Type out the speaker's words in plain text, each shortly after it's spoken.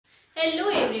Hello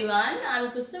everyone, I'm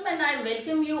Kusum and I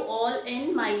welcome you all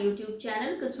in my YouTube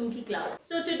channel Kusum Ki Class.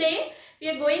 So today we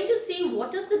are going to see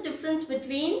what is the difference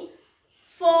between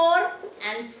for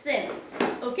and since.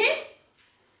 Okay,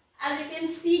 as you can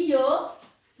see here,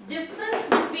 difference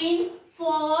between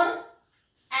for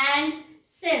and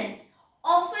since.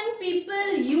 Often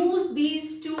people use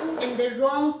these two in the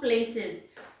wrong places.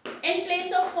 In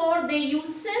place of for they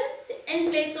use since,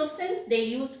 in place of since they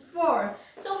use for.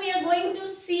 So we are going to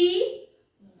see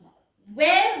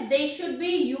where they should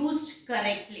be used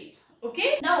correctly.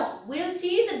 Okay, now we'll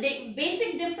see the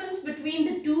basic difference between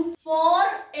the two. For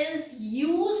is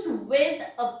used with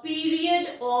a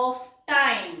period of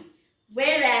time,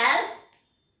 whereas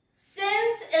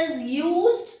since is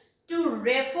used to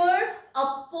refer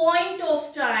a point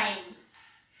of time.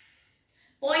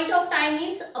 Point of time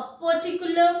means a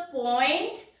particular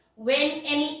point when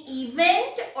any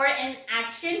event or an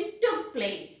action took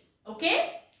place.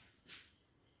 Okay.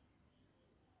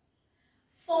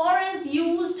 For is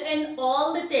used in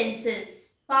all the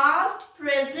tenses, past,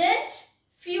 present,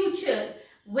 future,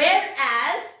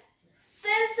 whereas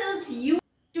since is used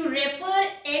to refer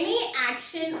any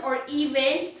action or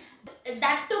event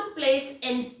that took place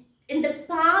in the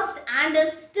past and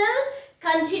is still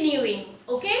continuing.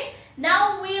 Okay.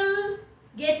 Now we'll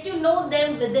get to know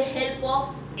them with the help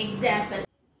of example.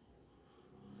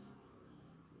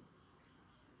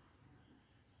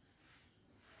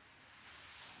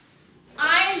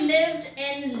 I lived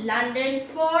in London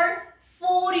for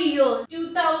 4 years,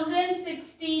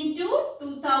 2016 to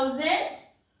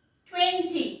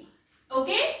 2020.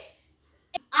 Okay?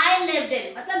 I lived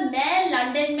in, मतलब मैं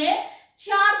London में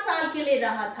 4 साल के लिए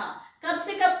रहा था. कब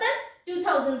से कब तक?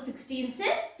 2016 से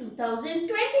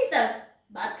 2020 तक.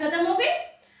 बात खत्म हो गई.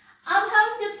 अब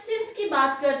हम जब since की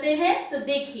बात करते हैं तो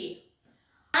देखिए,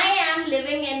 I am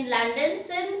living in London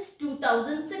since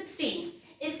 2016.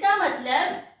 इसका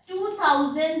मतलब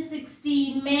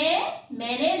 2016 में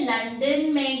मैंने लंदन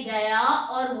में गया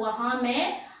और वहां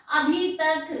मैं अभी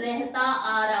तक रहता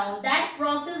आ रहा हूं. That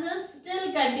process is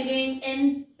still continuing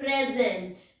in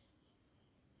present.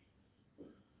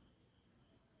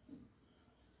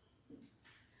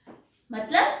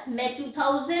 मतलब मैं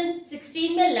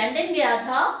 2016 में लंदन गया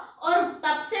था और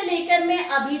तब से लेकर मैं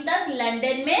अभी तक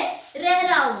लंदन में रह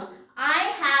रहा हूं.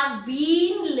 I have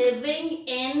been living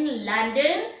in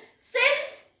London since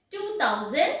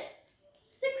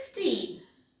 2016.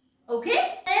 Okay?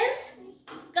 Since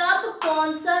कब कौन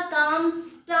सा काम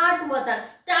स्टार्ट हुआ था,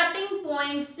 स्टार्टिंग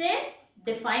पॉइंट से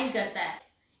डिफाइन करता है.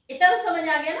 इतना तो समझ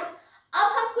आ गया ना.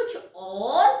 अब हम कुछ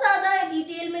और ज्यादा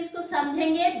डिटेल में इसको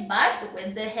समझेंगे, but with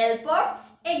the help of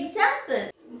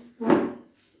example.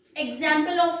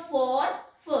 Example of for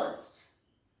first.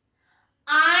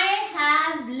 I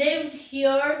have lived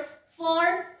here for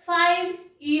 5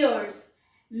 years.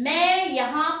 मैं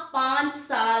यहां 5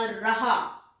 साल रहा.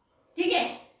 ठीक है.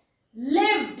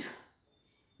 Lived,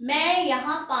 मैं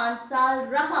यहां 5 साल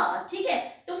रहा. ठीक है.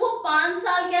 तो वो 5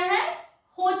 साल क्या है,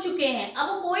 हो चुके हैं. अब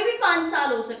वो कोई भी 5 साल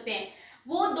हो सकते हैं.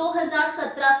 वो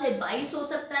 2017 से 22 हो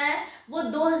सकता है, वो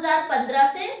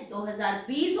 2015 से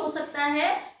 2020 हो सकता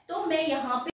है. तो मैं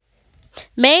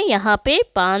यहाँ पे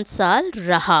 5 साल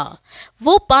रहा.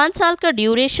 वो 5 साल का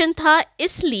ड्यूरेशन था,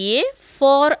 इसलिए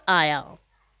फॉर आया.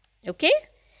 Okay.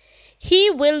 He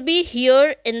will be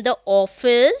here in the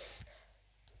office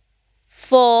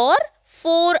for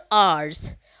 4 hours.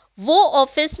 वो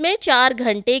ऑफिस में 4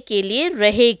 घंटे के लिए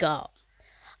रहेगा.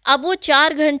 अब वो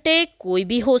 4 घंटे कोई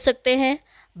भी हो सकते हैं.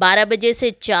 12 बजे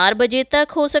से 4 बजे तक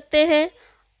हो सकते हैं,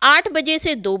 8 बजे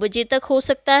से 2 बजे तक हो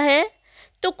सकता है.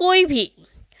 तो कोई भी,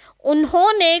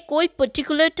 उन्होंने कोई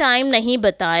पर्टिकुलर टाइम नहीं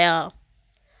बताया.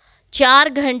 4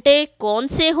 घंटे कौन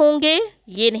से होंगे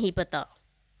ये नहीं पता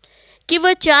कि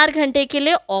वह 4 घंटे के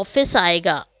लिए ऑफिस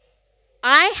आएगा.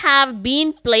 I have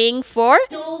been playing for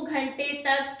 2 घंटे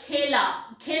तक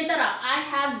खेलता रहा. I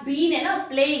have been है ना,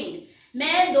 playing.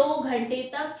 मैं 2 घंटे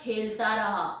तक खेलता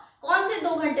रहा. कौन से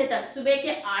 2 घंटे तक? सुबह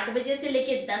के 8 बजे से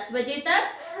लेके 10 बजे तक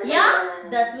या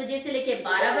 10 बजे से लेके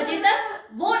 12 बजे तक,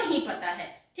 वो नहीं पता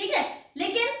है. ठीक है.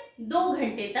 लेकिन 2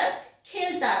 घंटे तक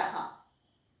खेलता रहा.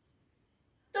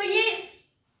 तो ये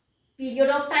पीरियड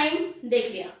ऑफ टाइम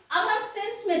देख लिया. अब हम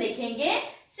सिंस में देखेंगे.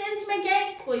 सिंस में क्या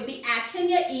है, कोई भी एक्शन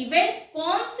या इवेंट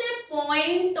कौन से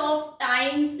पॉइंट ऑफ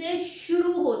टाइम से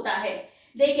शुरू होता है.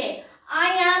 देखिए, I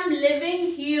am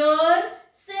living here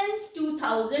since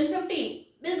 2015.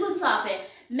 बिल्कुल साफ है.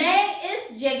 मैं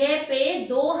इस जगह पे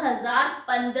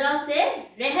 2015 से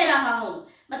रह रहा हूं.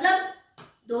 मतलब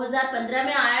 2015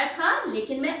 में आया था,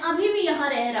 लेकिन मैं अभी भी यहां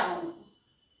रह रहा हूं.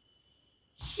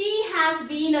 She has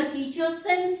been a teacher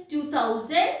since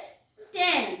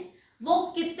 2010. वो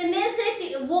कितने से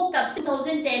वो कब से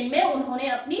 2010 में उन्होंने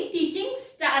अपनी टीचिंग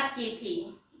स्टार्ट की थी।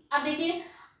 अब देखिए,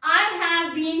 I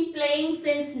have been playing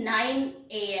since 9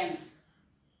 AM।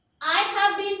 I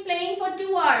have been playing for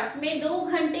 2 hours। मैं 2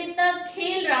 घंटे तक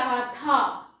खेल रहा था।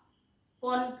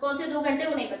 कौन से 2 घंटे,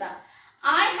 वो नहीं पता।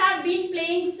 I have been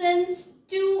playing since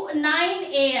 9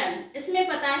 AM। इसमें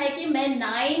पता है कि मैं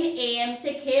 9 AM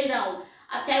से खेल रहा हूँ।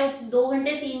 अब चाहे 2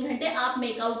 घंटे 3 घंटे आप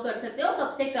मेकआउट कर सकते हो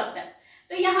कब से कब तक।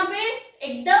 तो यहाँ पे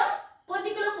एकदम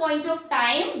पर्टिकुलर पॉइंट ऑफ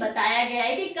टाइम बताया गया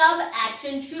है कि कब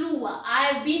एक्शन शुरू हुआ। I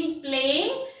have been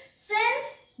playing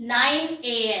since 9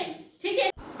 AM। ठीक है,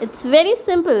 it's very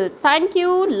simple. Thank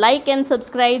you. Like and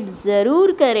subscribe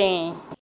जरूर करें।